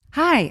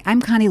Hi,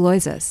 I'm Connie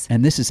Loizas.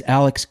 And this is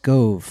Alex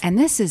Gove. And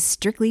this is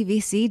Strictly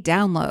VC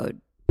Download.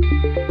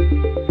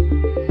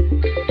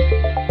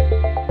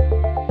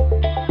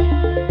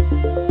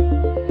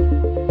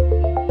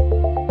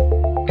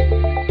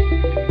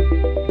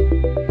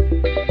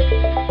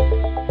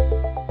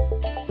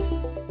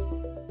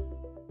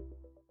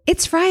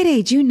 It's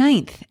Friday, June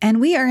 9th,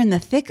 and we are in the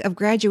thick of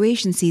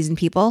graduation season,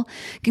 people.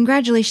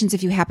 Congratulations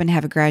if you happen to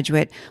have a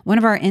graduate. One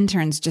of our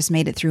interns just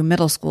made it through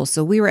middle school,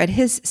 so we were at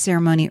his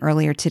ceremony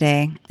earlier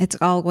today. It's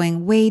all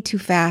going way too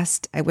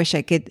fast. I wish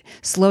I could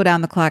slow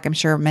down the clock. I'm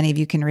sure many of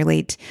you can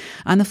relate.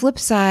 On the flip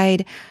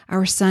side,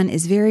 our son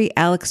is very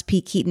Alex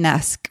P.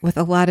 Keaton-esque with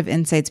a lot of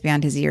insights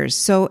beyond his years.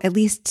 So at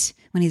least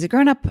when he's a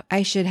grown-up,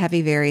 I should have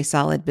a very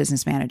solid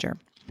business manager.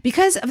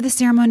 Because of the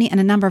ceremony and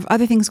a number of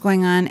other things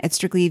going on at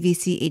Strictly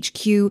VC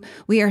HQ,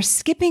 we are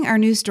skipping our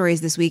news stories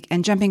this week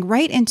and jumping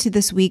right into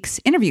this week's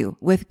interview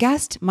with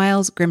guest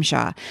Miles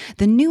Grimshaw,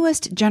 the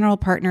newest general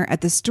partner at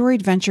the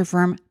storied venture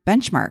firm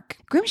Benchmark.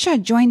 Grimshaw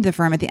joined the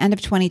firm at the end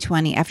of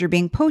 2020 after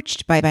being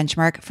poached by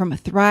Benchmark from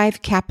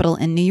Thrive Capital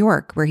in New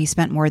York, where he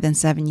spent more than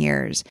 7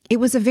 years. It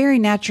was a very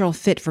natural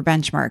fit for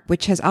Benchmark,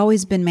 which has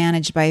always been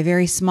managed by a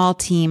very small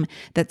team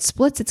that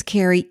splits its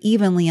carry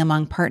evenly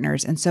among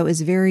partners and so is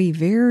very,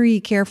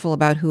 very careful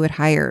about who it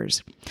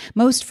hires.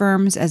 Most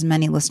firms, as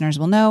many listeners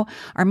will know,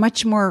 are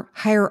much more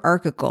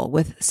hierarchical,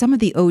 with some of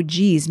the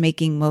OGs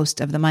making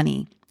most of the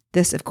money.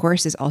 This, of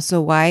course, is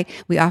also why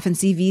we often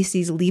see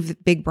VCs leave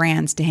big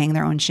brands to hang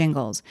their own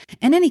shingles.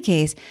 In any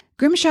case,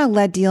 Grimshaw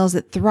led deals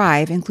at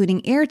Thrive,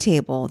 including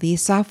Airtable, the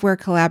software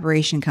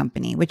collaboration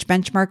company, which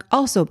Benchmark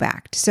also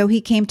backed, so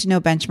he came to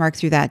know Benchmark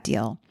through that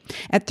deal.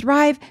 At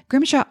Thrive,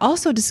 Grimshaw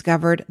also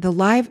discovered the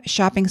live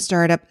shopping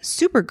startup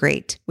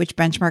Supergreat, which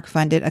Benchmark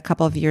funded a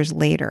couple of years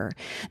later.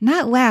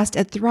 Not last,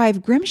 at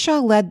Thrive, Grimshaw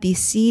led the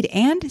seed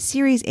and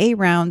Series A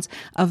rounds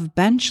of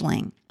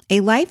Benchling, a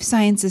life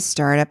sciences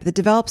startup that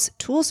develops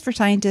tools for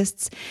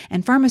scientists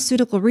and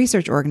pharmaceutical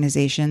research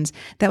organizations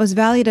that was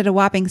valued at a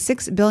whopping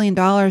 $6 billion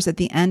at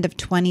the end of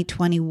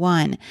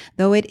 2021,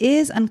 though it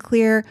is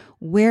unclear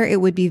where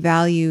it would be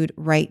valued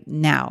right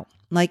now.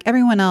 Like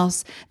everyone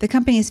else, the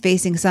company is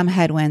facing some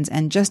headwinds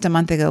and just a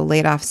month ago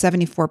laid off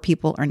 74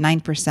 people or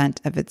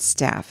 9% of its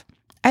staff.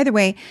 Either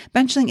way,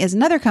 Benchling is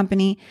another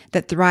company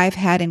that Thrive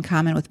had in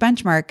common with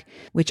Benchmark,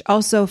 which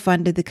also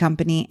funded the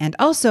company and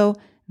also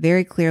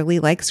very clearly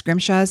likes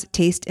Grimshaw's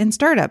taste in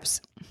startups.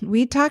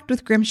 We talked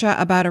with Grimshaw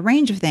about a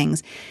range of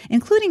things,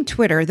 including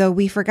Twitter, though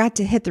we forgot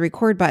to hit the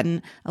record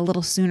button a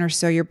little sooner,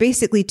 so you're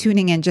basically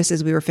tuning in just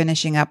as we were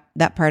finishing up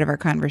that part of our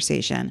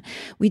conversation.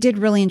 We did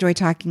really enjoy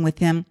talking with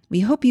him. We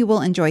hope you will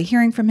enjoy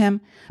hearing from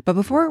him. But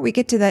before we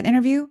get to that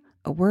interview,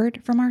 a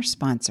word from our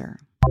sponsor.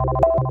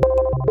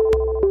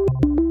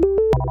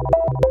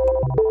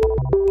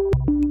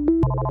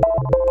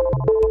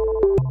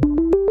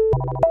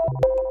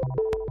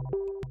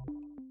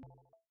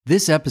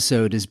 This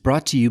episode is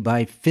brought to you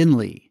by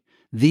Finly,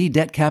 the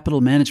debt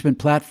capital management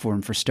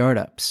platform for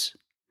startups.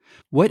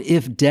 What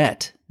if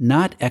debt,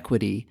 not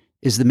equity,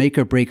 is the make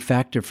or break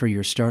factor for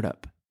your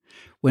startup?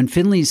 When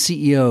Finly's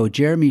CEO,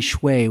 Jeremy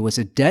Shui, was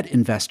a debt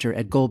investor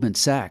at Goldman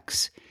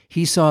Sachs,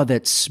 he saw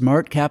that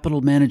smart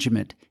capital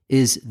management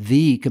is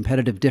the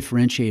competitive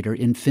differentiator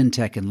in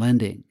fintech and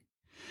lending.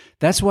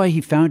 That's why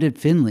he founded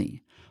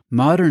Finly,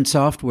 modern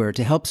software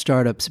to help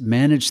startups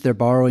manage their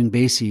borrowing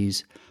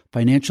bases,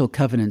 financial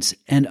covenants,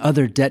 and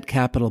other debt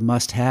capital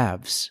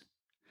must-haves.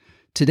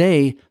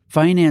 Today,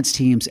 finance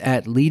teams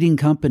at leading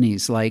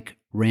companies like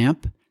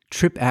Ramp,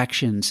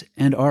 TripActions,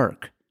 and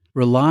Arc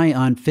rely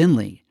on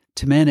Finly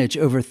to manage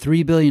over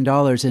 $3 billion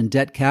in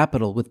debt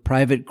capital with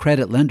private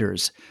credit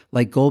lenders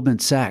like Goldman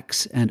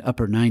Sachs and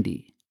Upper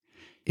 90.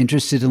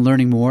 Interested in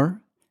learning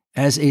more?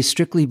 As a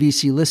Strictly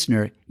VC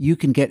listener, you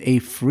can get a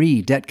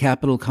free debt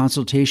capital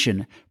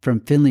consultation from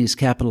Finly's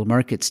capital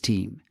markets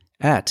team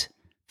at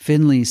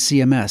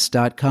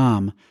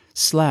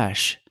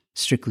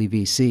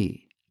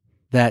finleycms.com/strictlyvc.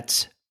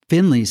 That's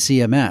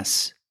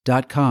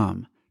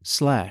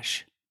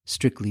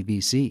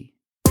finleycms.com/strictlyvc.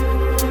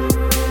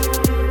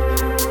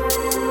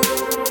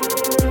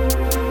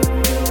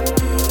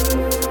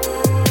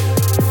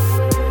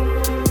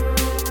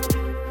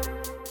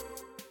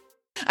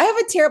 I have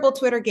a terrible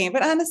Twitter game,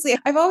 but honestly,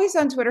 I've always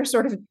found Twitter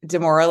sort of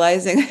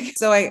demoralizing.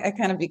 So I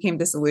kind of became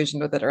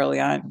disillusioned with it early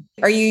on.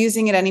 Are you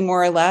using it any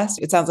more or less?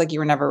 It sounds like you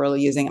were never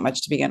really using it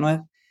much to begin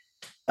with.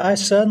 I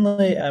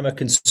certainly am a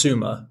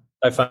consumer.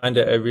 I find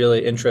it a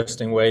really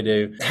interesting way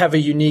to have a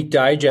unique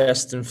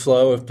digest and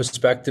flow of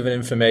perspective and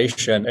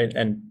information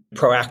and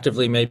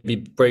proactively maybe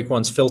break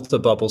one's filter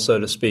bubble, so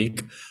to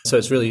speak. So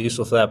it's really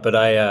useful for that.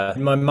 But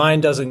my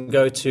mind doesn't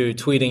go to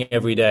tweeting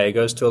every day. It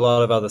goes to a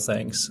lot of other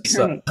things.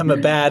 So I'm a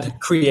bad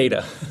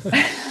creator.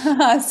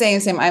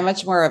 Same. I'm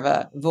much more of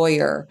a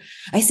voyeur.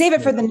 I save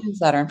it for the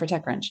newsletter and for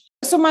TechCrunch.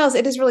 So Miles,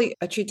 it is really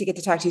a treat to get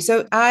to talk to you.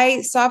 So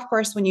I saw, of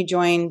course, when you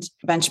joined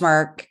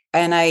Benchmark,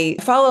 and I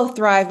follow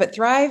Thrive, but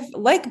Thrive,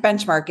 like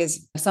Benchmark,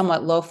 is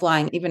somewhat low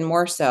flying, even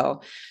more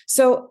so.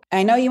 So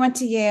I know you went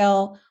to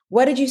Yale.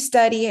 what did you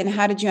study and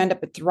how did you end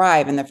up at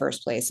Thrive in the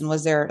first place? And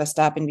was there a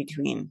stop in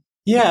between?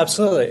 Yeah,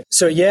 absolutely.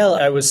 So at Yale,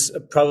 I was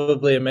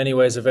probably in many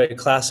ways a very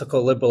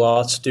classical liberal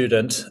arts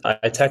student.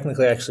 I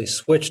technically actually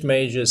switched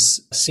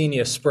majors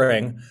senior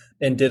spring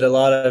and did a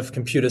lot of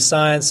computer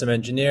science, some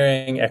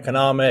engineering,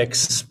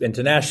 economics,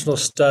 international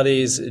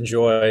studies,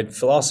 enjoyed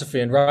philosophy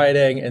and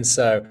writing. And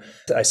so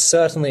I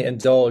certainly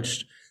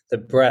indulged the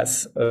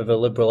breadth of a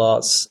liberal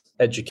arts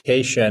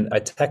education. I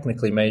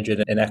technically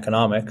majored in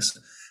economics.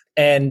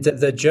 And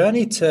the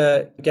journey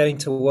to getting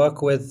to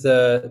work with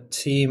the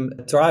team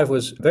at Thrive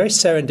was very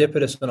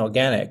serendipitous and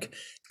organic.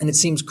 And it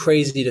seems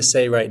crazy to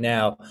say right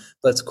now,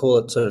 let's call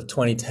it sort of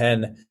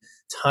 2010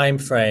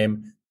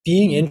 timeframe.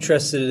 Being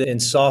interested in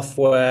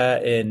software,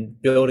 in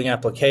building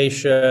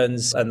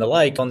applications and the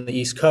like on the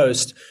East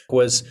Coast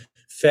was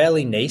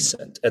fairly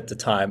nascent at the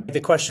time.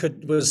 The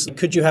question was,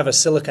 could you have a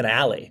Silicon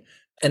Alley?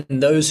 And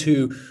those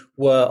who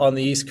were on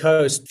the East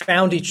Coast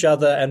found each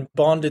other and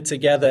bonded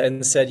together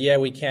and said, yeah,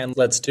 we can,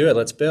 let's do it,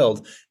 let's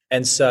build.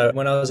 And so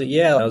when I was at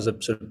Yale, I was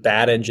a sort of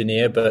bad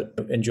engineer, but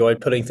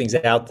enjoyed putting things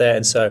out there.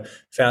 And so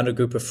found a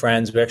group of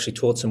friends. We actually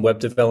taught some web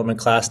development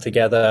class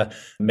together,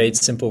 made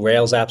simple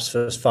Rails apps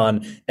for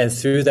fun. And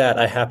through that,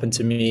 I happened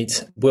to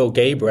meet Will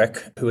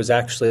Gabrick, who was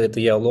actually at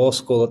the Yale Law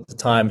School at the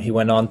time. He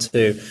went on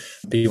to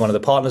be one of the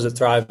partners at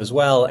Thrive as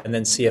well, and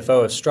then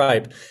CFO of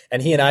Stripe.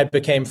 And he and I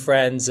became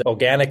friends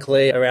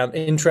organically around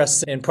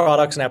interests in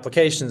products and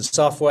applications,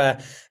 software,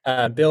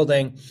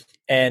 building.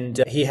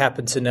 And he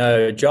happened to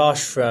know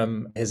Josh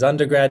from his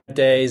undergrad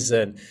days.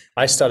 And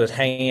I started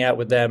hanging out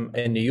with them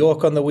in New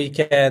York on the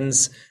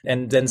weekends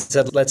and then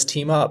said, let's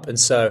team up. And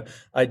so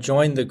I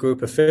joined the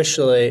group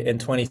officially in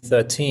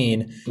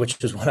 2013, which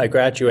was when I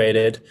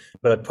graduated,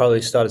 but I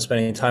probably started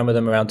spending time with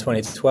them around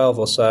 2012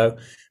 or so,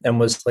 and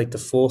was like the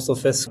fourth or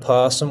fifth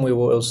person. It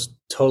was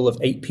a total of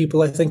 8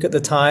 people, I think, at the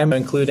time,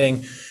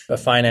 including a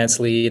finance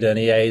lead and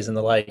EAs and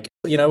the like.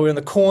 You know, we're in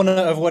the corner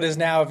of what is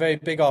now a very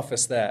big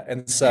office there.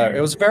 And so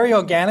it was very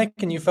organic,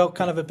 and you felt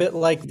kind of a bit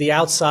like the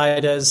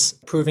outsiders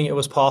proving it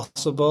was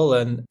possible.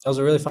 And it was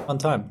a really fun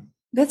time.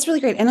 That's really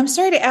great. And I'm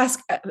sorry to ask,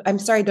 I'm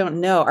sorry, I don't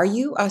know. Are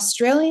you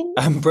Australian?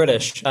 I'm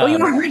British. Oh, you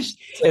are British.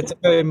 It's a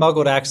very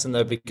muggled accent,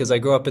 though, because I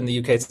grew up in the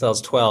UK till I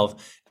was 12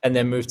 and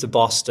then moved to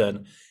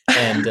Boston.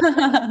 And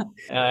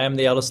I am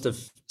the eldest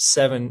of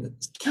 7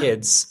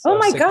 kids. Oh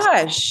my 6,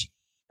 gosh.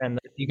 and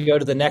if you go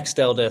to the next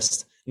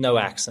eldest, no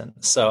accent.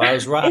 So I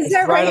was right on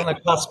the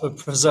cusp of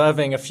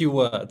preserving a few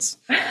words.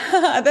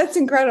 That's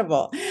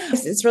incredible.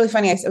 It's really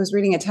funny. I was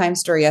reading a Time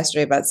story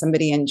yesterday about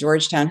somebody in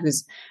Georgetown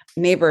whose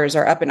neighbors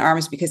are up in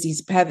arms because he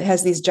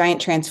has these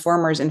giant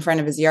transformers in front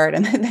of his yard.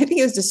 And I think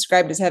he was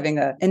described as having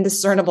an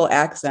indiscernible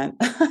accent.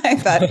 I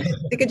thought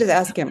they could just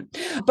ask him.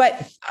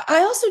 But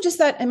I also just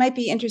thought it might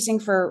be interesting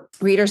for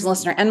readers,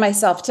 listener, and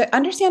myself to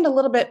understand a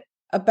little bit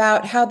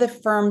about how the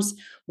firms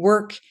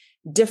work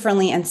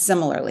differently and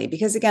similarly,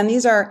 because again,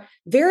 these are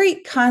very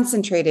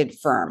concentrated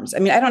firms. I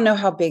mean, I don't know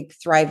how big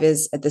Thrive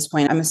is at this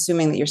point. I'm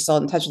assuming that you're still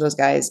in touch with those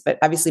guys, but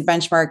obviously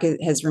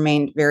Benchmark has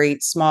remained very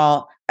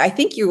small. I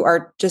think you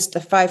are just a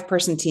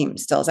 5-person team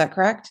still. Is that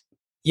correct?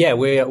 Yeah,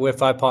 we're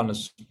 5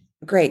 partners.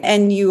 Great.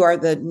 And you are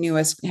the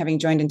newest, having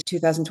joined in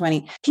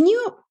 2020. Can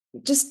you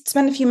just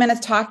spend a few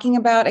minutes talking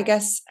about, I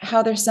guess,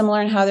 how they're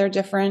similar and how they're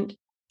different?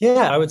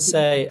 Yeah, I would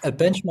say at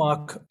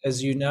Benchmark,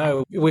 as you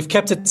know, we've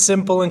kept it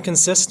simple and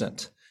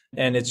consistent.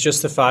 And it's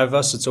just the 5 of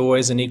us. It's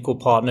always an equal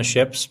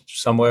partnerships,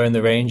 somewhere in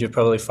the range of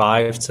probably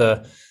 5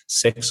 to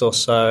 6 or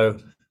so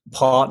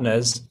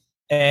partners,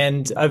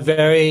 and a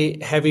very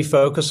heavy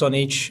focus on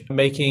each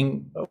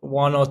making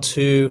 1 or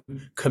 2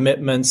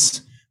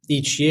 commitments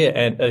each year.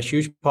 And a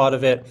huge part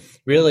of it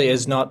really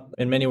is not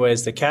in many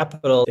ways the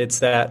capital. It's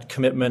that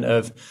commitment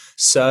of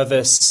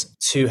service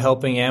to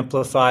helping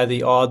amplify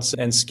the odds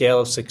and scale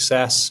of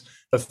success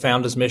of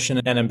founders' mission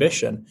and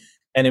ambition.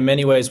 And in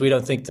many ways, we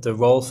don't think that the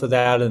role for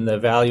that and the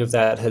value of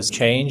that has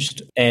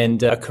changed,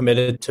 and are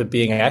committed to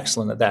being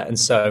excellent at that. And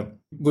so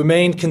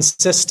remain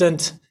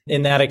consistent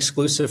in that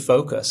exclusive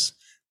focus.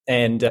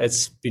 And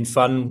it's been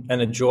fun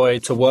and a joy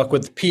to work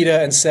with Peter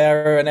and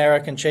Sarah and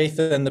Eric and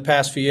Chethan in the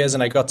past few years.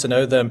 And I got to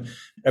know them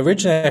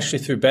originally actually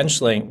through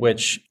Benchling,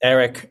 which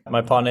Eric,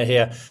 my partner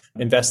here,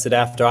 invested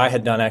after I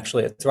had done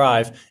actually at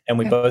Thrive. And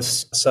we both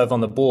serve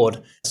on the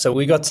board. So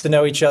we got to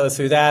know each other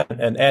through that,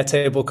 an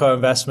Airtable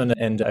co-investment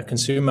and a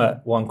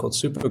consumer one called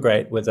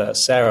Supergreat with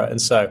Sarah.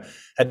 And so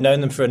had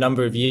known them for a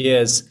number of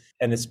years.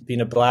 And it's been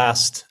a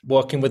blast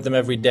working with them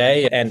every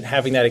day and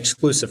having that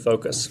exclusive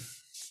focus.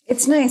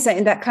 It's nice,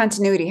 and that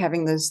continuity,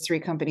 having those 3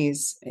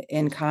 companies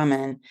in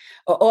common.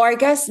 Or I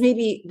guess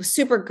maybe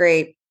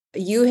Supergreat,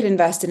 you had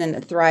invested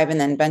in Thrive and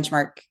then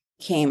Benchmark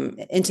came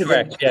into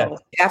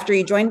after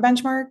you joined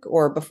Benchmark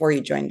or before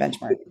you joined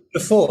Benchmark?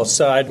 Before.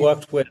 So I'd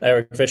worked with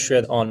Eric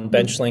Fisher on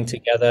Benchling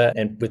together,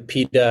 and with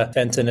Peter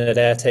Fenton at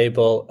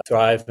Airtable,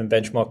 Thrive and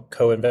Benchmark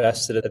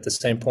co-invested at the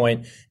same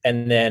point.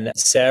 And then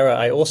Sarah,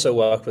 I also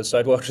worked with. So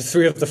I'd worked with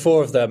 3 of the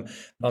 4 of them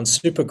on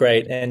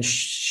Supergreat, and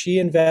she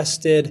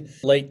invested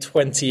late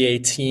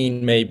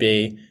 2018,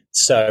 maybe.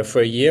 So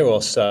for a year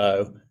or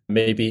so.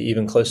 maybe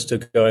even close to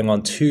going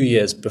on 2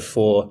 years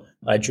before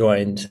I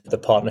joined the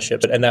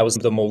partnership. And that was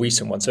the more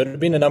recent one. So it had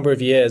been a number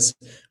of years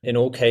in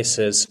all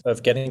cases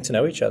of getting to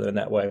know each other in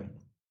that way.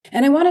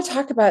 And I want to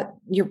talk about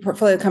your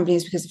portfolio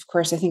companies because, of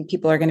course, I think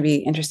people are going to be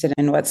interested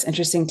in what's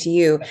interesting to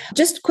you.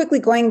 Just quickly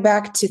going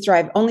back to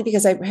Thrive, only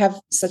because I have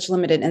such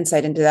limited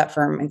insight into that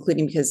firm,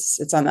 including because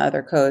it's on the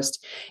other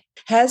coast.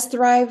 Has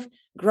Thrive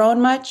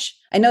grown much?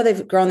 I know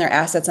they've grown their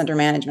assets under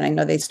management. I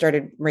know they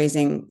started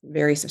raising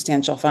very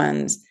substantial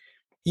funds.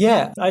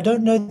 Yeah, I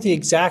don't know the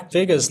exact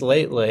figures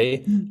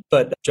lately,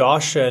 but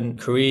Josh and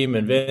Kareem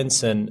and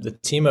Vince and the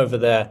team over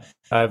there,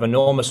 I have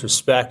enormous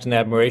respect and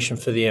admiration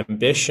for the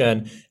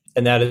ambition.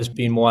 And that has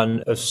been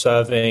one of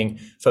serving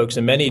folks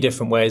in many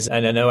different ways.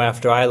 And I know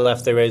after I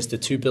left, they raised a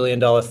 $2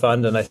 billion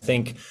fund, and I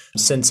think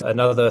since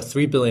another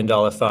 $3 billion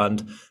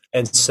fund.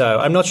 And so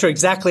I'm not sure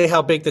exactly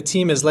how big the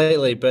team is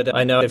lately, but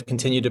I know they've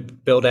continued to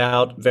build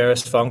out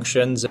various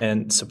functions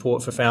and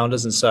support for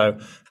founders. And so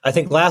I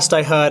think last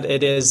I heard,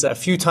 it is a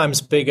few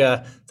times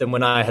bigger than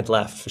when I had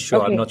left, for sure.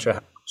 Okay. I'm not sure how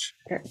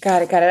much.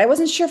 Got it. I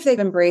wasn't sure if they've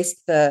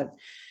embraced the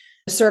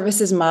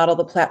services model,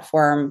 the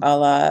platform, a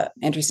la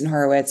Andreessen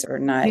Horowitz or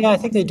not. Yeah, I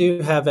think they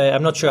do have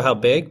I'm not sure how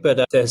big,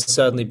 but there's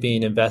certainly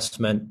been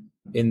investment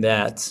in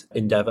that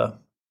endeavor.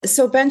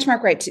 So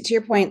Benchmark, right, to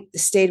your point,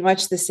 stayed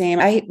much the same.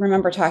 I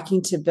remember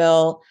talking to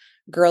Bill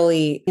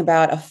Gurley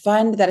about a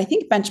fund that I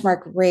think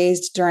Benchmark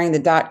raised during the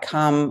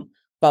dot-com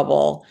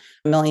bubble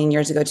a million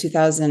years ago,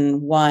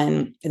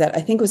 2001, that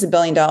I think was $1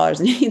 billion.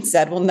 And he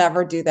said, we'll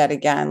never do that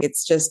again.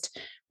 It's just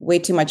way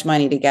too much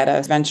money to get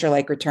a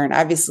venture-like return.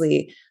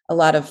 Obviously, a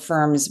lot of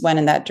firms went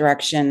in that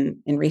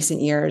direction in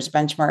recent years.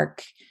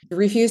 Benchmark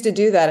refused to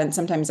do that. And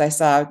sometimes I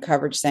saw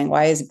coverage saying,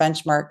 why is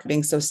Benchmark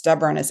being so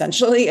stubborn,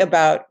 essentially,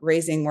 about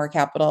raising more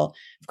capital?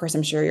 Of course,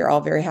 I'm sure you're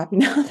all very happy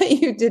now that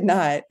you did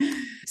not.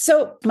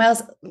 So,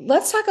 Miles,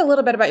 let's talk a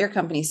little bit about your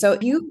company. So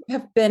you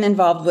have been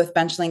involved with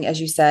Benchling, as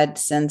you said,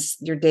 since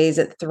your days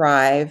at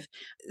Thrive.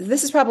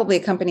 This is probably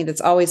a company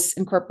that's always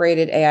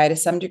incorporated AI to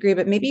some degree,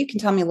 but maybe you can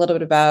tell me a little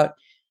bit about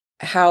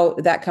how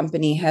that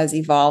company has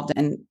evolved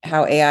and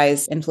how AI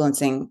is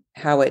influencing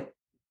how it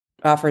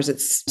offers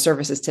its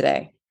services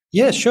today.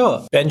 Yeah,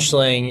 sure.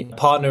 Benchling,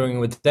 partnering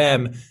with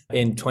them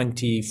in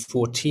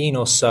 2014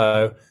 or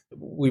so,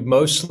 we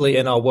mostly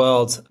in our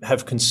world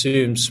have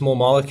consumed small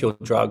molecule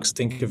drugs.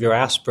 Think of your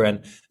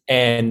aspirin.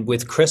 And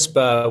with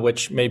CRISPR,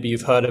 which maybe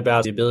you've heard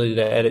about, the ability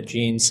to edit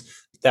genes,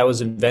 that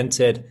was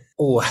invented,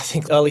 I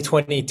think early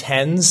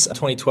 2010s,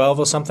 2012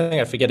 or something.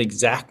 I forget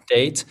exact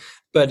date.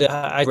 But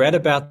I read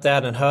about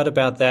that and heard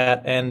about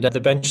that. And the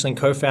Benchling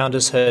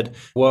co-founders had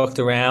worked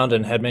around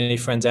and had many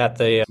friends at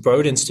the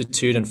Broad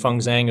Institute, and Feng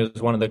Zhang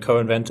was one of the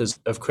co-inventors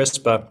of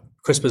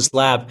CRISPR's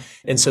lab.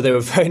 And so they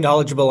were very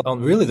knowledgeable on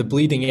really the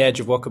bleeding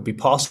edge of what could be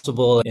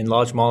possible in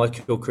large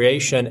molecule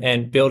creation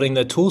and building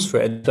the tools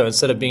for it. So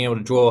instead of being able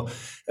to draw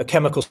a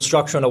chemical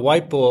structure on a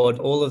whiteboard,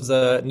 all of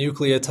the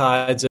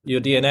nucleotides of your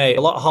DNA,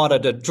 a lot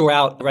harder to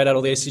write out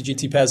all the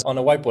ACGT pairs on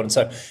a whiteboard. And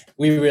so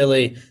we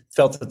really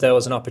felt that there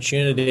was an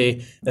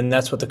opportunity, and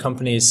that's what the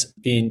company's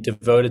been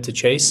devoted to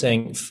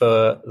chasing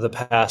for the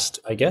past,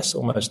 I guess,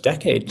 almost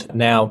decade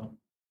now,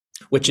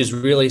 which is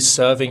really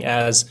serving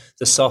as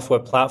the software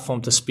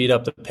platform to speed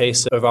up the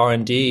pace of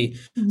R&D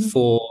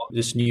for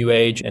this new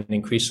age and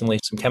increasingly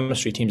some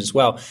chemistry teams as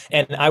well.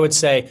 And I would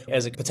say,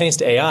 as it pertains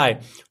to AI,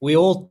 we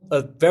all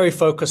are very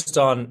focused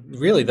on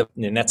really the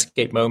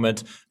Netscape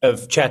moment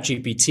of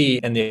ChatGPT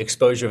and the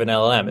exposure of an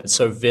LLM. It's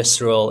so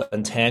visceral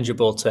and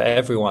tangible to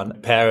everyone.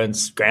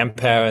 Parents,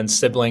 grandparents,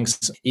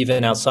 siblings,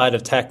 even outside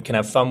of tech can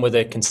have fun with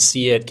it, can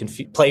see it, can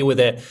play with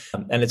it.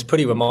 And it's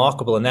pretty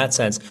remarkable in that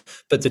sense.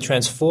 But the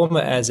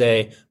transformer as a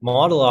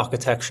model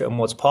architecture and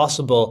what's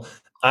possible,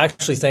 I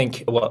actually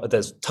think,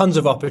 there's tons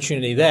of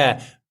opportunity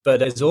there, but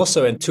there's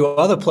also in two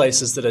other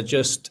places that are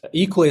just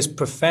equally as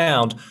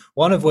profound.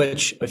 One of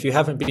which, if you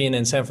haven't been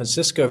in San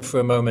Francisco for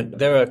a moment,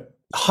 there are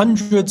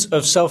hundreds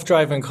of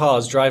self-driving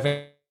cars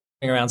driving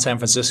around San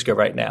Francisco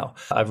right now.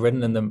 I've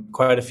ridden in them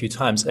quite a few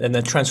times. And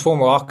the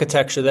transformer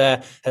architecture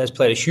there has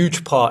played a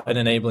huge part in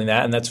enabling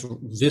that. And that's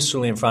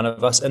viscerally in front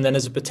of us. And then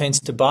as it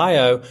pertains to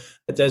bio,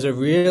 there's a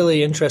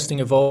really interesting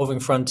evolving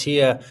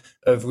frontier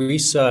of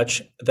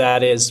research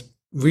that is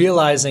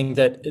realizing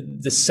that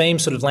the same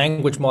sort of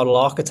language model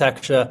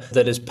architecture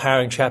that is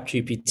powering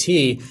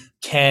ChatGPT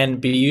can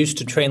be used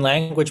to train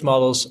language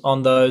models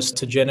on those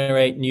to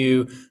generate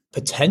new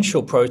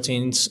potential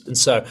proteins. And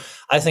so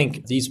I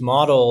think these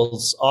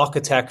models,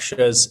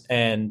 architectures,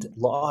 and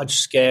large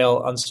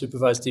scale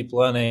unsupervised deep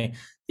learning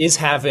is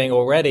having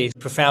already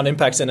profound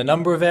impacts in a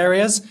number of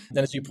areas. And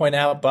as you point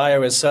out,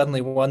 bio is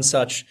certainly one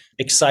such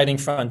exciting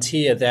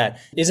frontier that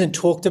isn't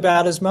talked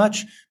about as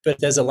much, but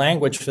there's a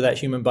language for that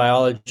human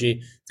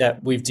biology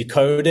that we've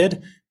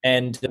decoded.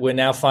 And we're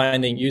now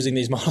using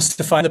these models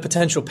to find the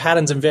potential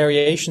patterns and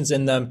variations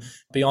in them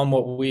beyond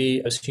what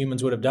we as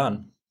humans would have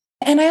done.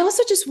 And I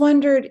also just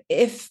wondered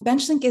if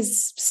Benchling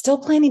is still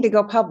planning to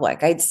go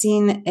public. I'd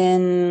seen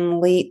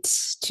in late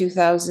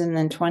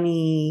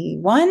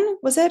 2021,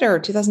 was it, or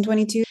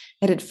 2022,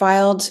 it had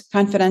filed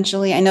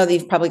confidentially? I know that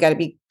you've probably got to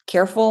be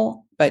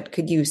careful, but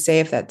could you say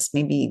if that's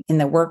maybe in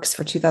the works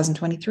for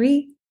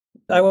 2023?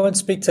 I won't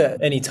speak to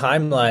any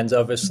timelines,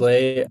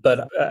 obviously,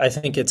 but I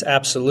think it's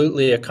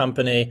absolutely a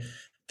company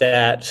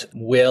that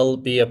will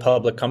be a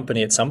public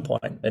company at some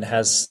point. It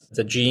has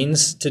the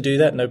genes to do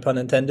that, no pun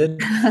intended,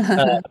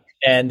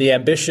 and the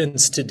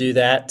ambitions to do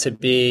that, to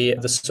be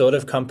the sort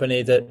of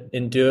company that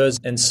endures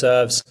and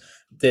serves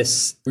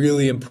this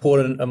really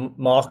important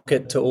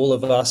market to all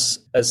of us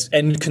as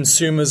end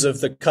consumers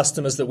of the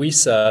customers that we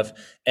serve,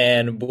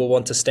 and will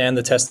want to stand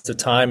the test of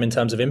time in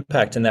terms of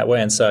impact in that way.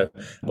 And so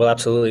we'll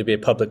absolutely be a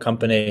public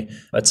company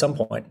at some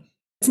point.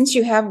 Since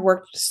you have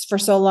worked for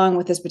so long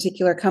with this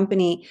particular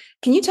company,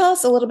 can you tell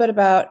us a little bit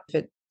about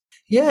it?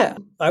 Yeah,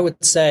 I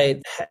would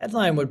say the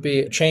headline would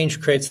be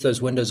change creates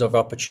those windows of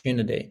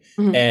opportunity,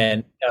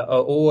 and are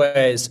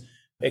always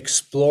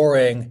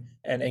exploring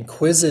and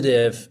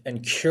inquisitive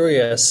and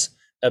curious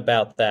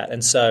about that.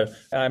 And so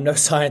I'm no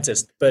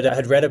scientist, but I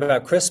had read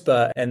about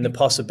CRISPR and the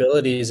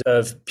possibilities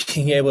of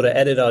being able to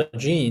edit our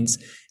genes,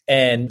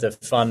 and the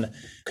fun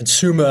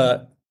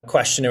consumer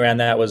question around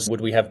that was,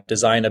 would we have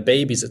designer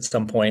babies at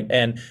some point?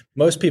 And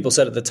most people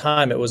said at the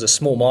time it was a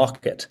small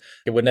market.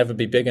 It would never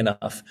be big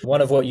enough. One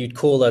of what you'd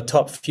call the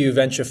top few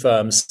venture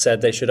firms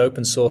said they should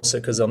open source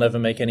it because they'll never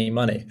make any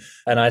money.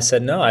 And I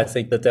said, no, I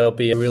think that there'll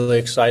be a really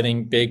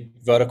exciting big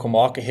vertical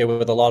market here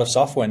with a lot of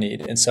software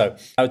need. And so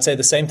I would say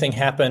the same thing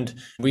happened.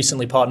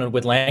 Recently partnered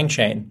with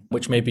LangChain,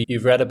 which maybe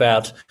you've read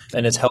about,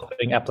 and it's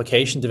helping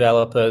application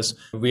developers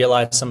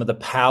realize some of the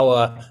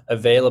power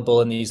available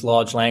in these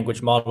large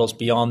language models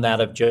beyond that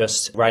of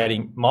just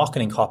writing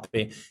marketing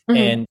copy.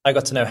 And I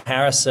got to know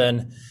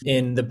Harrison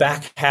in the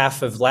back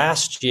half of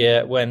last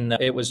year when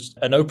it was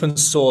an open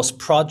source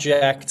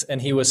project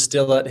and he was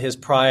still at his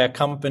prior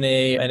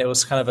company, and it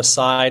was kind of a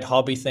side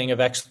hobby thing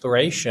of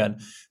exploration.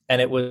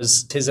 And it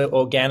was his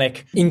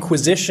organic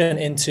inquisition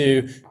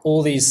into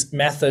all these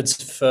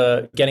methods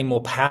for getting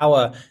more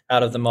power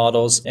out of the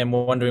models, and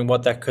wondering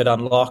what that could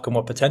unlock and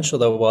what potential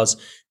there was,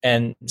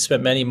 and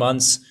spent many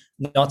months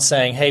not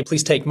saying, hey,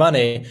 please take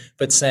money,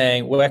 but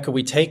saying, where could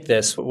we take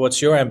this?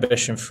 What's your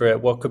ambition for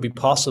it? What could be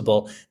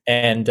possible?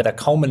 And that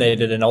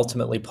culminated in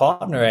ultimately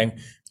partnering.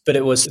 But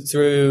it was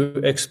through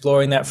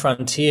exploring that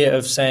frontier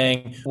of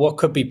saying, what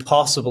could be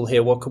possible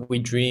here? What could we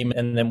dream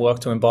and then work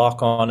to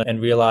embark on and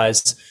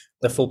realize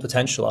the full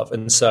potential of?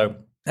 And so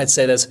I'd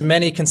say there's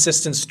many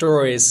consistent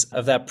stories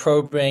of that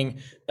probing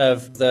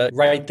of the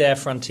right there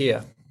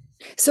frontier.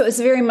 So it's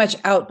very much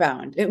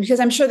outbound, because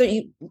I'm sure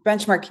that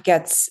Benchmark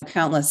gets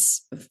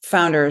countless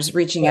founders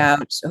reaching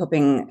out,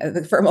 hoping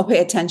the firm will pay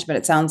attention, but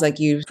it sounds like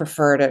you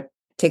prefer to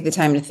take the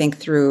time to think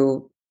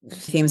through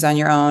themes on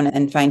your own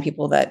and find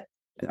people that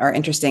are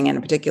interesting in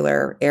a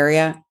particular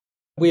area.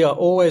 We are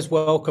always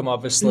welcome,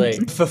 obviously,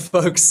 for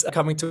folks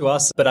coming to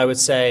us, but I would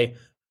say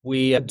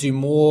we do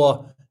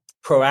more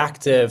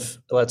proactive,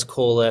 let's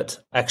call it,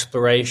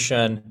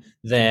 exploration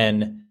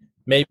than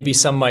maybe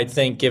some might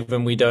think,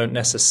 given we don't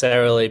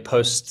necessarily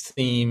post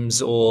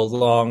themes or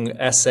long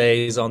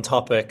essays on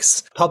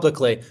topics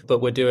publicly, but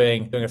we're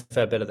doing a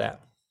fair bit of that.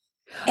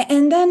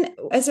 And then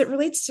as it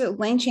relates to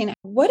LangChain,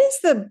 what is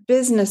the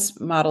business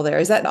model there?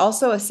 Is that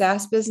also a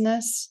SaaS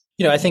business?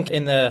 I think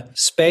in the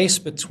space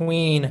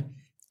between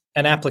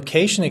an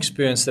application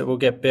experience that will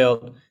get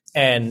built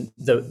and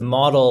the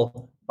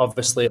model,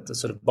 obviously at the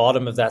sort of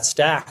bottom of that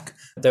stack,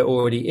 there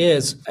already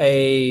is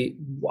a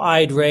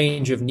wide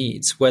range of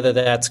needs, whether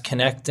that's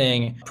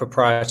connecting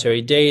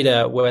proprietary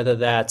data, whether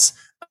that's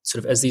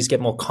sort of as these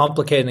get more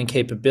complicated in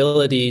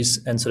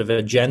capabilities and sort of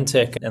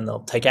agentic, and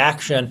they'll take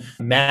action,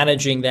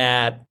 managing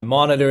that,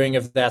 monitoring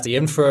of that, the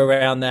infra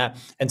around that.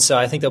 And so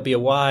I think there'll be a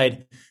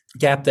wide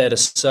gap there to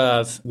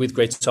serve with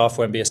great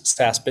software and be a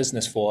SaaS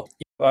business for.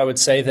 I would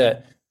say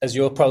that, as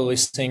you're probably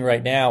seeing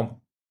right now,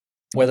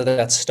 whether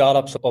that's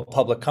startups or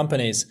public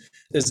companies,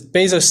 as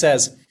Bezos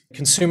says,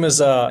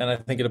 consumers are, and I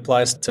think it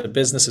applies to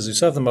businesses who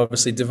serve them,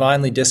 obviously,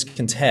 divinely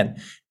discontent.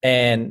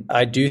 And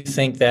I do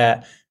think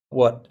that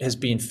what has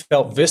been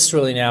felt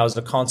viscerally now is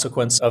a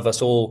consequence of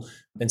us all,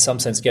 in some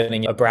sense,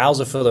 getting a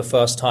browser for the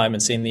first time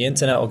and seeing the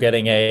internet, or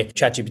getting a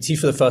ChatGPT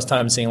for the first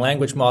time and seeing a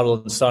language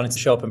model and starting to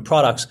show up in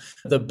products.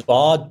 The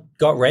bar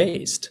got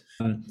raised,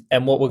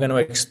 and what we're going to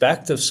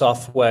expect of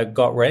software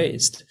got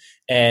raised.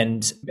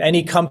 And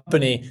any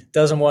company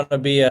doesn't want to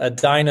be a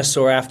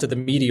dinosaur after the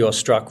meteor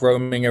struck,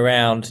 roaming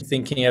around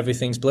thinking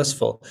everything's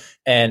blissful.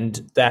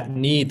 And that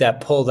need, that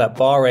pull, that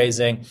bar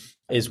raising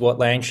is what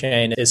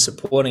LangChain is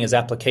supporting, as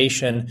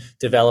application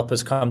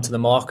developers come to the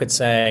market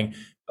saying,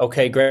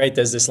 okay, great,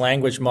 there's this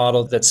language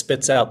model that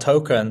spits out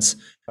tokens.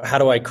 How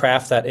do I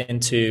craft that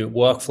into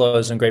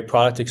workflows and great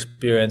product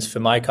experience for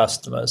my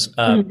customers?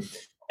 And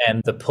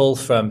the pull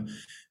from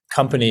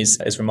companies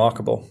is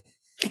remarkable.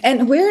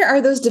 And where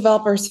are those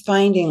developers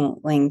finding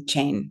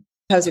LangChain?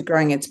 How's it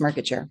growing its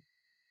market share?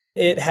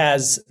 It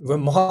has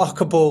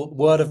remarkable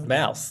word of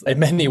mouth in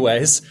many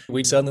ways.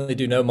 We certainly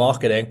do no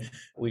marketing.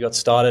 We got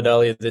started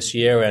earlier this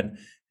year, and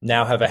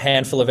now have a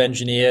handful of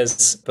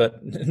engineers,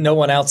 but no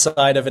one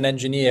outside of an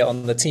engineer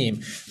on the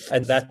team.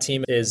 And that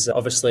team is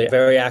obviously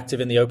very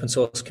active in the open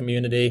source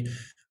community.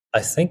 I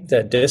think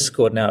their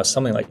Discord now is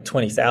something like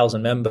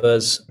 20,000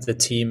 members. The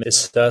team is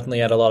certainly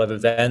at a lot of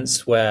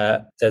events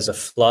where there's a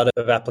flood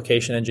of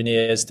application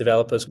engineers,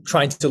 developers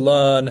trying to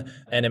learn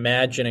and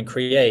imagine and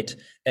create.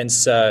 And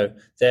so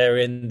they're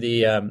in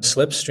the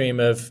slipstream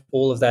of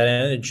all of that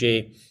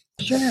energy.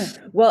 Sure.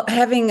 Well,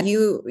 having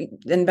you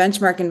and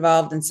Benchmark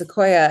involved in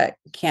Sequoia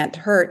can't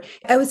hurt.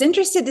 I was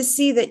interested to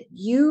see that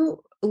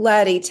you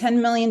led a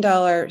 $10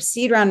 million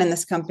seed round in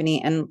this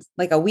company, and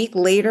like a week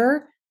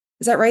later,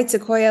 is that right?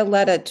 Sequoia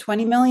led a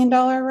 $20 million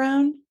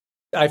round?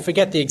 I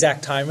forget the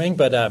exact timing,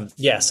 but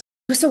yes.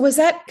 So was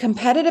that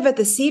competitive at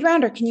the seed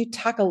round, or can you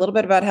talk a little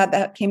bit about how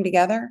that came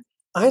together?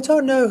 I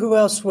don't know who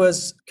else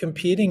was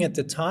competing at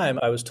the time.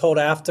 I was told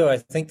after, I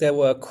think there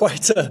were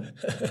quite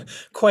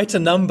a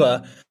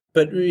number.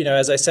 But,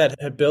 as I said,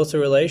 had built a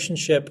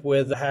relationship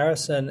with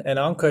Harrison and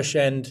Ankush,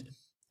 and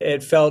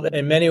it felt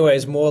in many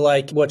ways more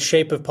like what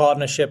shape of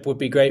partnership would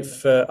be great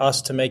for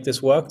us to make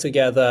this work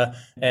together,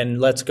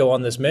 and let's go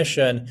on this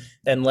mission,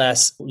 and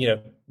less,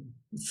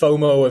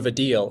 FOMO of a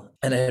deal.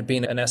 And it had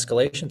been an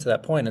escalation to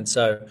that point. And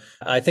so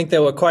I think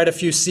there were quite a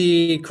few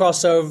seed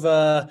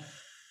crossover,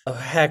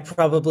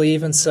 probably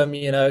even some,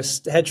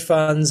 hedge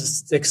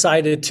funds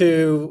excited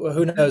too,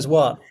 who knows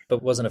what,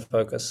 but wasn't a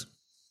focus.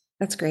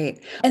 That's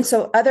great. And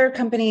so other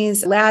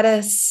companies,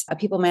 Lattice, a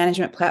people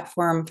management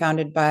platform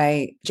founded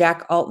by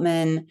Jack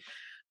Altman.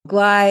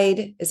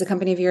 Glide is a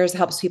company of yours that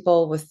helps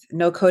people with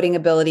no coding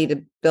ability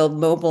to build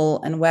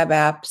mobile and web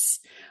apps.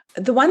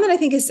 The one that I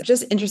think is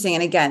just interesting,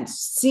 and again,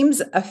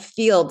 seems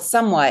afield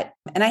somewhat,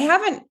 and I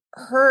haven't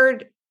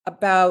heard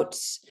about,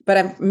 but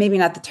I'm maybe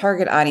not the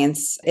target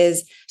audience,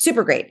 is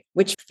Super Great,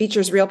 which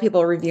features real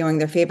people reviewing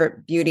their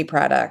favorite beauty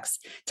products.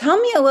 Tell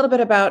me a little bit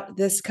about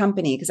this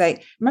company, because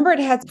I remember it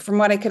had, from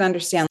what I could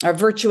understand, a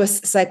virtuous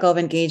cycle of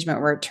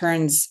engagement where it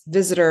turns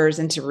visitors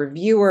into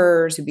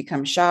reviewers who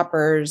become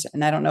shoppers.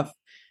 And I don't know if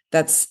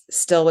that's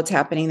still what's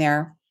happening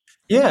there.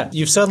 Yeah,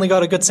 you've certainly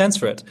got a good sense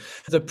for it.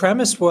 The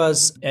premise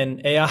was,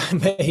 and AI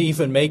may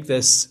even make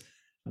this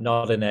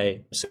not in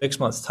a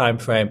 6-month time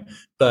frame,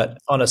 but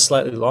on a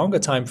slightly longer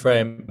time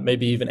frame,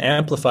 maybe even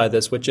amplify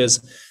this, which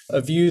is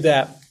a view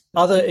that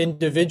other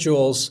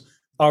individuals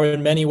are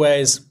in many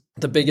ways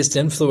the biggest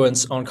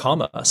influence on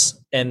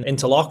commerce, and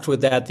interlocked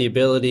with that, the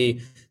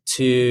ability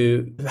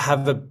to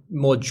have a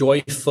more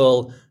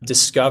joyful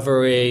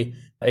discovery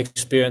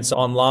experience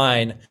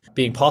online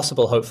being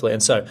possible, hopefully.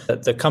 And so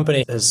the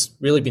company has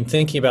really been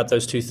thinking about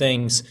those two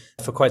things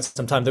for quite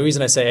some time. The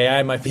reason I say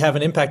AI might have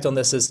an impact on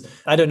this is,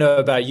 I don't know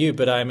about you,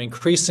 but I'm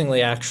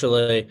increasingly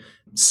actually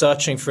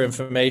searching for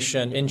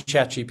information in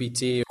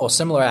ChatGPT or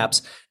similar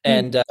apps.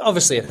 And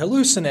obviously it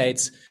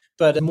hallucinates,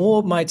 but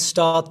more might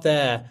start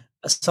there.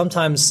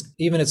 Sometimes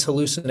even its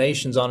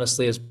hallucinations,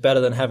 honestly, is better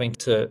than having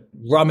to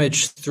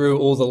rummage through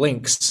all the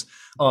links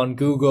on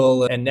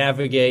Google and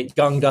navigate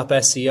gunged up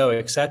SEO,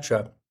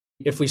 etc.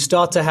 If we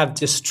start to have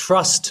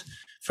distrust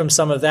from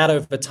some of that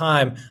over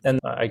time, then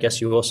I guess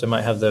you also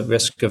might have the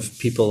risk of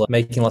people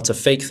making lots of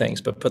fake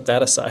things, but put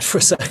that aside for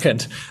a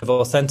second. Of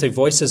authentic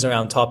voices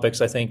around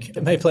topics, I think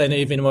it may play an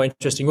even more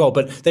interesting role.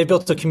 But they've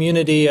built a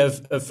community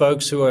of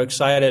folks who are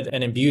excited,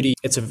 and in beauty,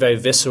 it's a very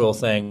visceral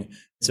thing.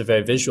 It's a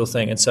very visual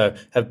thing. And so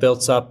have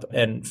built up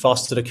and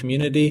fostered a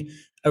community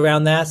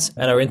around that,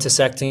 and are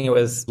intersecting it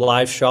with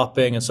live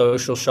shopping and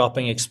social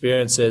shopping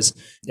experiences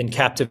in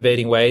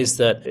captivating ways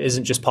that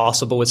isn't just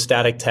possible with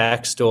static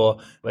text or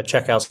a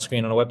checkout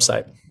screen on a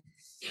website.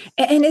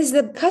 And is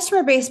the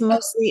customer base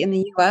mostly in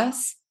the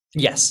US?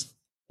 Yes.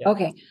 Yeah.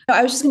 Okay.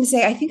 I was just going to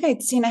say, I think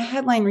I'd seen a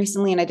headline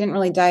recently, and I didn't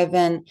really dive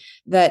in,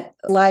 that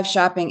live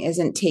shopping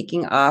isn't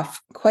taking off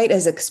quite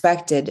as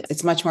expected.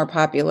 It's much more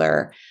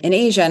popular in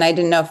Asia. And I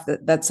didn't know if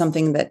that's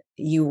something that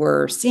you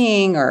were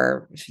seeing,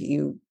 or if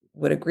you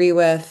would agree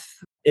with.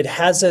 It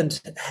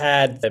hasn't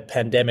had the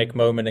pandemic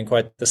moment in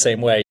quite the same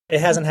way.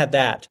 It hasn't had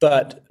that,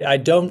 but I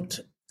don't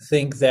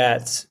think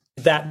that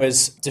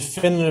was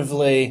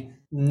definitively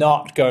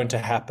not going to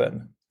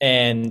happen.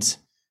 And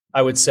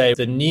I would say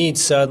the need,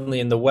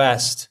 certainly in the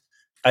West,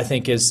 I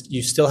think is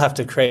you still have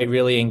to create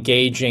really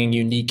engaging,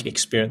 unique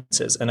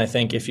experiences. And I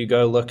think if you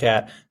go look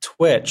at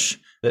Twitch,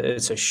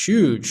 it's a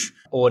huge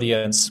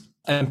audience.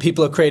 And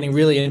people are creating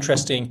really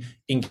interesting,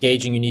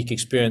 engaging, unique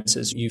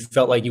experiences. You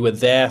felt like you were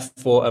there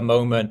for a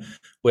moment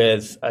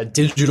with a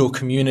digital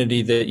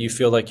community that you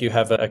feel like you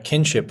have a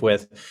kinship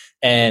with.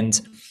 And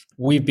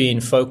we've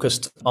been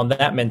focused on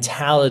that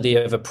mentality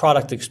of a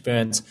product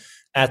experience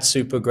at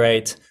Super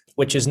Great,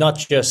 which is not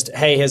just,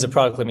 hey, here's a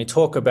product, let me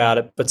talk about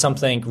it, but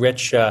something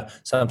richer,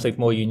 something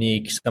more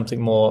unique, something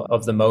more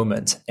of the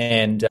moment.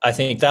 And I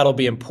think that'll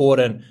be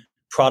important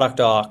product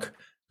arc,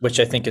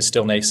 which I think is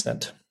still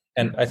nascent.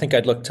 And I think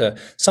I'd look to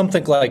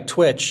something like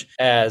Twitch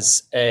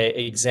as a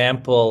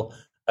example,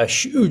 a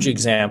huge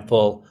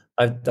example.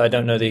 I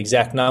don't know the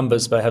exact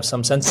numbers, but I have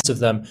some sense of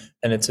them.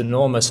 And it's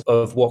enormous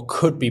of what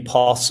could be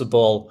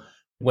possible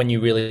when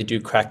you really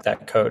do crack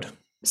that code.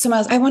 So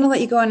Miles, I want to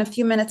let you go in a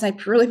few minutes. I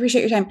really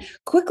appreciate your time.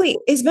 Quickly,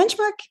 is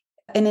Benchmark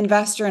an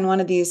investor in one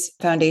of these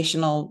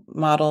foundational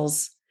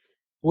models?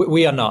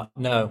 We are not,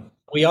 no.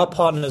 We are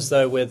partners,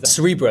 though, with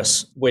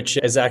Cerebras, which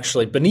is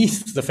actually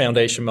beneath the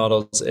foundation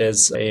models,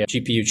 is a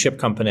GPU chip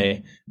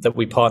company that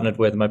we partnered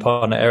with. My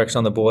partner Eric's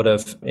on the board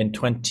of in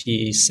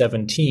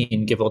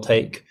 2017, give or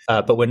take.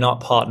 But we're not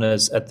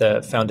partners at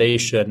the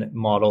foundation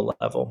model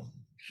level.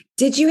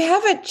 Did you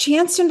have a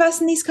chance to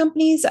invest in these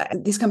companies?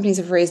 These companies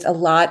have raised a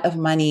lot of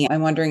money.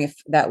 I'm wondering if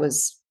that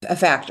was a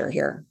factor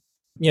here.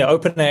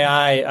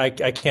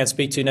 OpenAI, I can't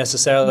speak to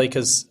necessarily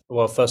because,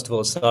 well, first of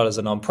all, it started as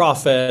a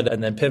nonprofit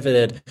and then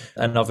pivoted,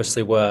 and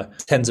obviously were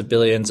tens of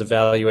billions of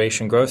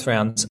valuation growth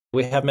rounds.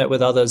 We have met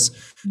with others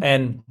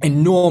and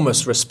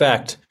enormous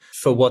respect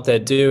for what they're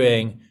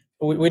doing.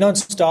 We don't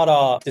start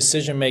our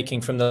decision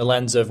making from the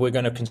lens of we're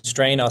going to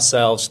constrain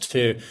ourselves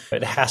to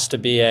it has to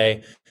be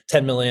a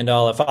 $10 million,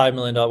 $5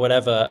 million,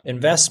 whatever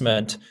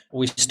investment.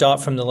 We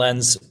start from the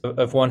lens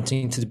of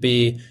wanting to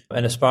be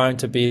and aspiring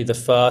to be the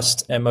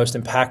first and most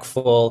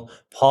impactful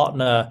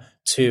partner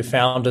to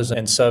founders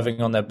and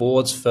serving on their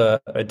boards for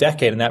a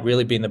decade, and that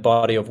really being the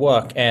body of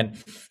work. And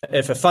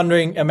if a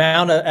funding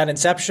amount at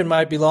inception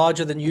might be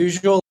larger than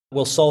usual,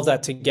 we'll solve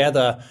that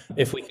together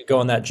if we could go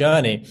on that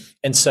journey.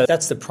 And so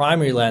that's the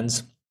primary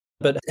lens,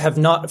 but have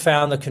not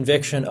found the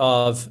conviction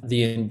of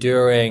the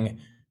enduring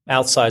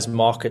outsized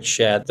market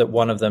share that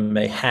one of them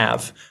may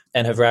have,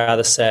 and have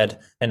rather said,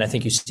 and I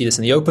think you see this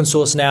in the open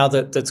source now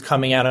that's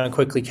coming out and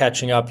quickly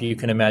catching up. You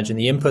can imagine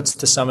the inputs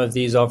to some of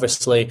these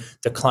obviously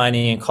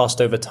declining in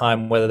cost over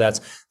time, whether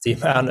that's the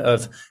amount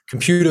of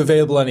compute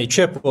available on any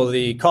chip or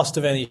the cost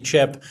of any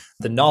chip.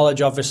 The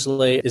knowledge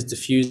obviously is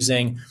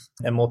diffusing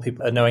and more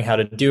people are knowing how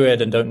to do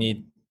it and don't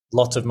need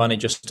lots of money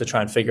just to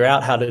try and figure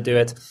out how to do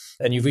it.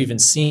 And you've even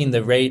seen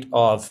the rate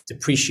of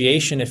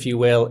depreciation, if you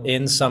will,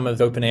 in some of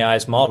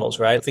OpenAI's models,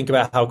 right? Think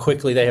about how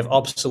quickly they have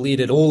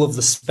obsoleted all of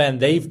the spend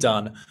they've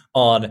done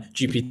on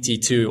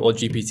GPT-2 or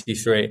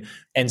GPT-3.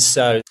 And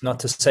so, not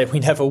to say we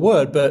never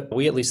would, but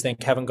we at least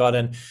think haven't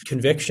gotten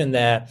conviction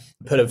there,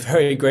 but are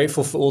very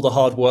grateful for all the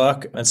hard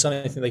work and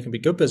certainly think they can be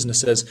good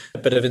businesses,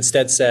 but have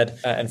instead said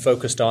and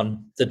focused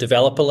on the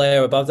developer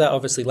layer above that,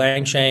 obviously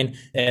LangChain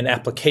and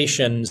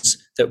applications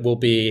that will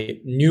be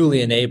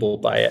newly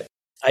enabled by it.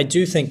 I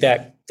do think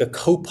that the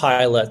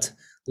co-pilot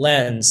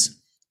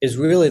lens is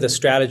really the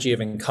strategy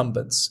of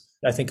incumbents.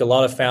 I think a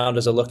lot of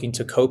founders are looking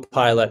to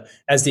Copilot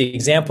as the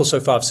example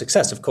so far of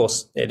success. Of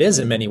course, it is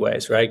in many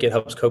ways, right?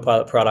 GitHub's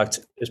Copilot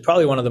product is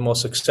probably one of the more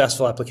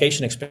successful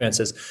application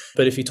experiences.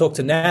 But if you talk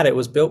to Nat, it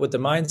was built with the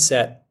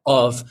mindset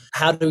of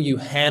how do you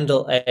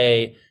handle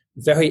a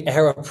very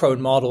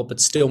error-prone model, but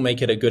still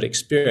make it a good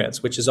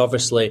experience, which is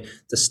obviously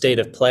the state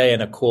of play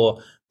and a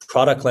core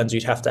product lens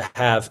you'd have to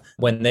have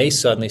when they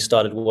suddenly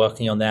started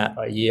working on that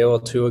a year or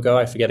two ago.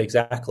 I forget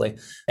exactly.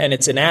 And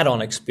it's an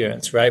add-on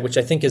experience, right? Which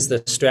I think is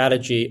the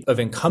strategy of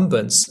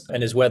incumbents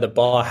and is where the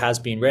bar has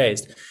been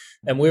raised.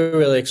 And we're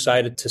really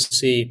excited to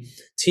see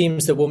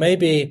teams that will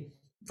maybe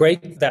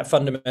break that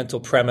fundamental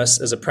premise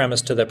as a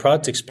premise to their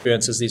product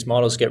experience as these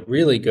models get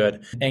really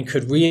good and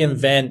could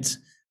reinvent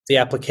the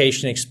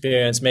application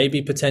experience,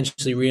 maybe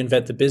potentially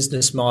reinvent the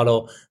business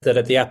model that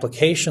at the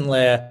application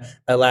layer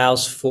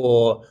allows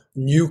for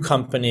new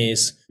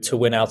companies to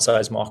win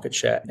outsized market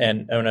share,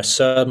 and are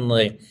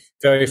certainly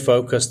very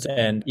focused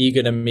and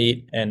eager to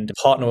meet and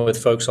partner with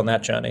folks on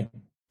that journey.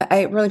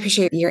 I really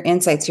appreciate your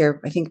insights here.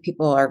 I think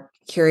people are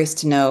curious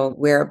to know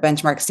where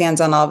Benchmark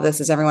stands on all of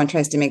this as everyone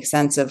tries to make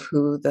sense of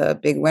who the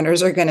big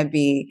winners are going to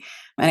be.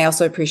 And I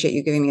also appreciate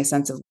you giving me a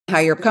sense of how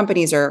your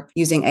companies are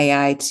using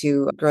AI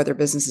to grow their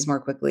businesses more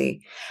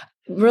quickly.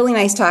 Really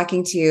nice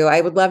talking to you.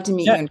 I would love to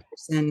meet you in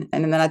person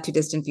and in the not too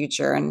distant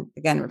future. And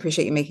again,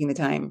 appreciate you making the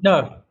time.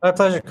 No, my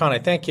pleasure, Connie.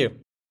 Thank you.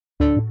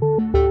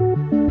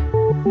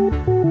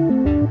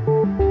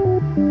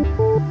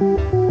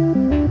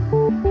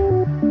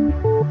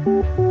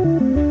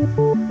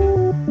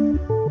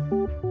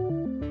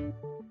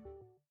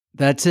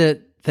 That's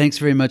it. Thanks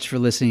very much for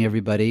listening,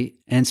 everybody.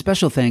 And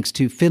special thanks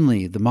to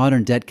Finley, the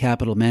modern debt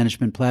capital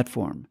management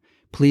platform.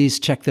 Please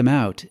check them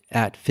out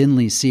at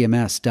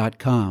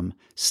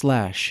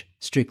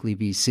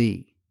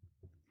finleycms.com/strictlyvc.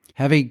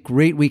 Have a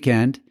great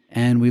weekend,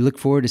 and we look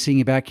forward to seeing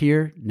you back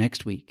here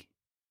next week.